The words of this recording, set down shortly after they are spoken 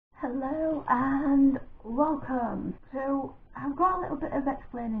Hello and welcome. So I've got a little bit of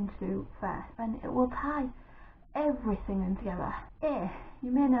explaining to do first, and it will tie everything in together. A,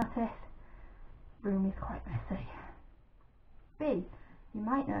 you may notice room is quite messy. B, you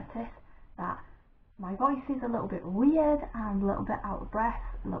might notice that my voice is a little bit weird and a little bit out of breath,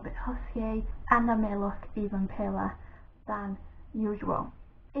 a little bit husky, and I may look even paler than usual.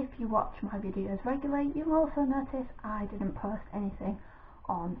 If you watch my videos regularly, you'll also notice I didn't post anything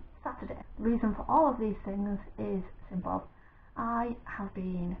on Saturday. The reason for all of these things is simple. I have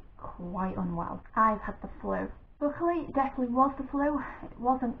been quite unwell. I've had the flu. Luckily, it definitely was the flu. It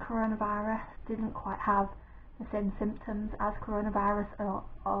wasn't coronavirus. Didn't quite have the same symptoms as coronavirus,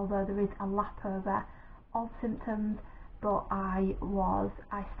 although there is a lap over of symptoms. But I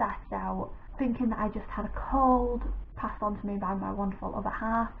started out thinking that I just had a cold, passed on to me by my wonderful other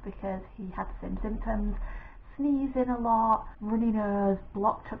half because he had the same symptoms. Sneezing a lot, runny nose,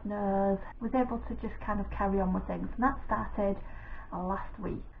 blocked up nose, was able to just kind of carry on with things, and that started last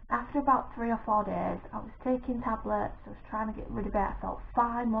week. After about 3 or 4 days, I was taking tablets, I was trying to get rid of it, I felt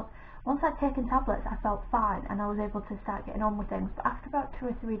fine. Once I'd taken tablets, I felt fine and I was able to start getting on with things, but after about 2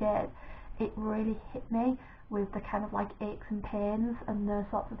 or 3 days, it really hit me with the kind of like aches and pains and those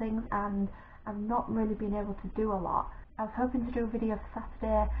sorts of things, and I've not really been able to do a lot. I was hoping to do a video for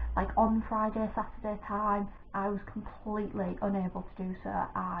Saturday, like on Friday, Saturday time. I was completely unable to do so.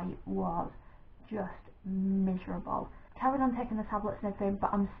 I was just miserable. Carried on taking the tablets and everything,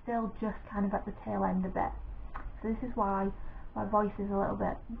 but I'm still just kind of at the tail end of it. So this is why my voice is a little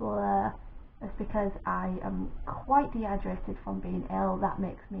bit blur. It's because I am quite dehydrated from being ill. That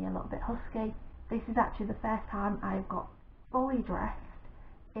makes me a little bit husky. This is actually the first time I've got fully dressed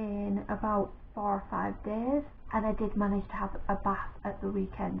in about 4 or 5 days, and I did manage to have a bath at the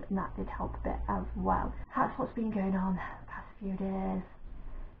weekend, and that did help a bit as well. That's what's been going on the past few days,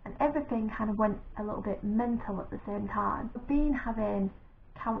 and everything kind of went a little bit mental at the same time. I've been having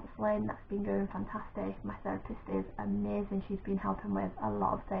counselling, that's been going fantastic. My therapist is amazing, she's been helping with a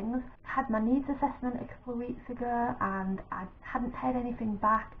lot of things. I had my needs assessment a couple of weeks ago and I hadn't heard anything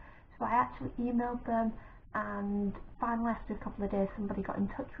back, so I actually emailed them, and finally after a couple of days somebody got in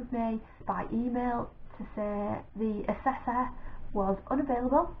touch with me by email to say the assessor was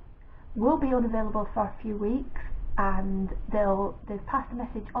unavailable, will be unavailable for a few weeks, and they've passed the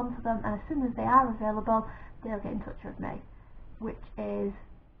message on to them, and as soon as they are available they'll get in touch with me, which is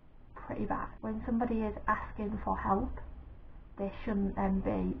pretty bad. When somebody is asking for help, they shouldn't then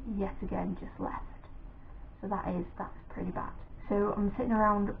be yet again just left. So that's pretty bad. So I'm sitting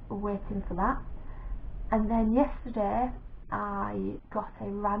around waiting for that. And then yesterday I got a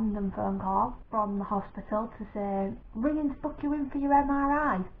random phone call from the hospital to say, ringing to book you in for your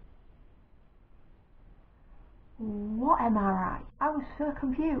MRI. What MRI? I was so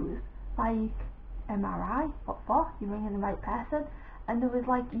confused. Like, MRI? What for? You're ringing the right person? And there was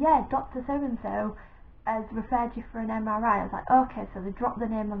like, yeah, Dr. So-and-so has referred you for an MRI. I was like, okay, so they dropped the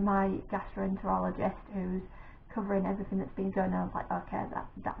name of my gastroenterologist who's covering everything that's been going on. I was like, okay,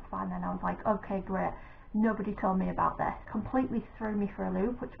 that's fine then. I was like, okay, great. Nobody told me about this. Completely threw me for a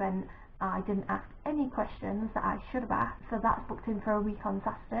loop, which meant I didn't ask any questions that I should have asked. So that's booked in for a week on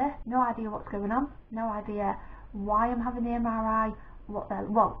Saturday. No idea what's going on. No idea why I'm having the MRI.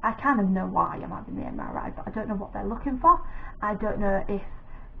 Well, I kind of know why I'm having the MRI, but I don't know what they're looking for. I don't know if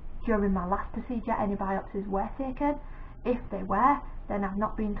during my last procedure any biopsies were taken. If they were, then I've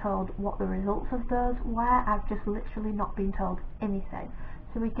not been told what the results of those were. I've just literally not been told anything.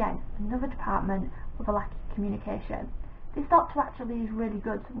 So again, another department with a lack of communication. This doctor actually is really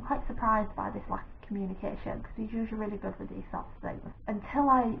good, so I'm quite surprised by this lack of communication, because he's usually really good with these sorts of things. Until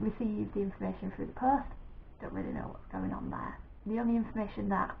I received the information through the post, don't really know what's going on there. The only information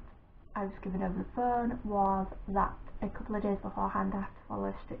that I was given over the phone was that a couple of days beforehand I have to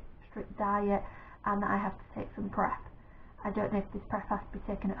follow a strict diet and that I have to take some prep. I don't know if this prep has to be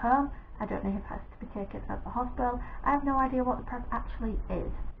taken at home, I don't know if it has to be taken at the hospital, I have no idea what the prep actually is.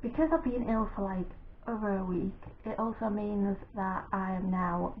 Because I've been ill for like over a week, it also means that I am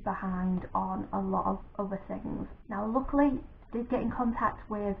now behind on a lot of other things. Now luckily I did get in contact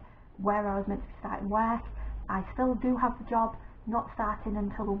with where I was meant to be starting work. I still do have the job, not starting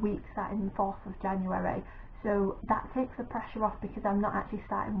until the week starting the 4th of January, so that takes the pressure off because I'm not actually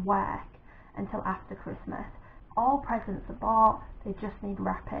starting work until after Christmas. All presents are bought, they just need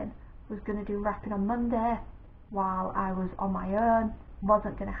wrapping. Was going to do wrapping on Monday while I was on my own.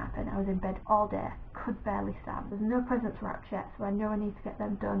 Wasn't going to happen. I was in bed all day, could barely stand. There's no presents wrapped yet, so I know I need to get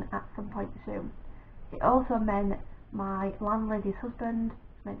them done at some point soon. It also meant my landlady's husband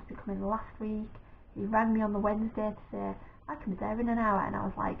was meant to be coming last week. He rang me on the Wednesday to say I can be there in an hour, and I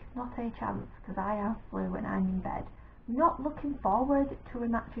was like, not a chance, because I have flu and I'm in bed. Not looking forward to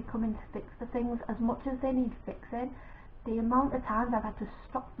him actually coming to fix the things as much as they need fixing. The amount of times I've had to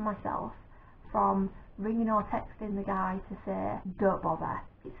stop myself from ringing or texting the guy to say, don't bother.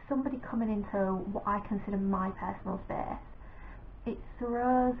 It's somebody coming into what I consider my personal space. It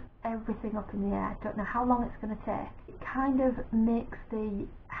throws everything up in the air. I don't know how long it's going to take. It kind of makes the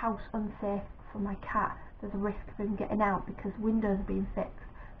house unsafe for my cat. There's a risk of him getting out because windows are being fixed.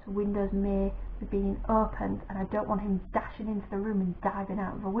 So windows may be being opened, and I don't want him dashing into the room and diving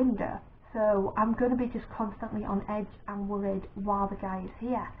out of a window. So I'm going to be just constantly on edge and worried while the guy is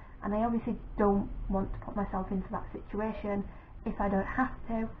here. And I obviously don't want to put myself into that situation if I don't have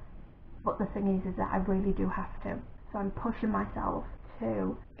to. But the thing is that I really do have to. So I'm pushing myself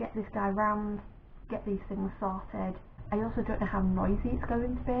to get this guy round, get these things sorted. I also don't know how noisy it's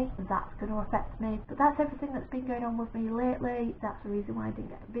going to be. That's going to affect me. But that's everything that's been going on with me lately. That's the reason why I didn't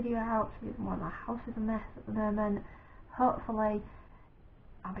get a video out. It's the reason why my house is a mess at the moment. Hopefully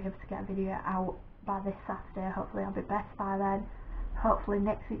I'll be able to get a video out by this Saturday. Hopefully I'll be better by then. Hopefully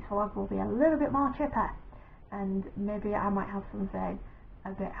next week's vlog will be a little bit more chipper, and maybe I might have something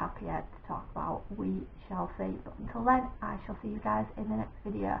a bit happier to talk about. We shall see. But until then, I shall see you guys in the next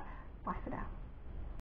video. Bye for now.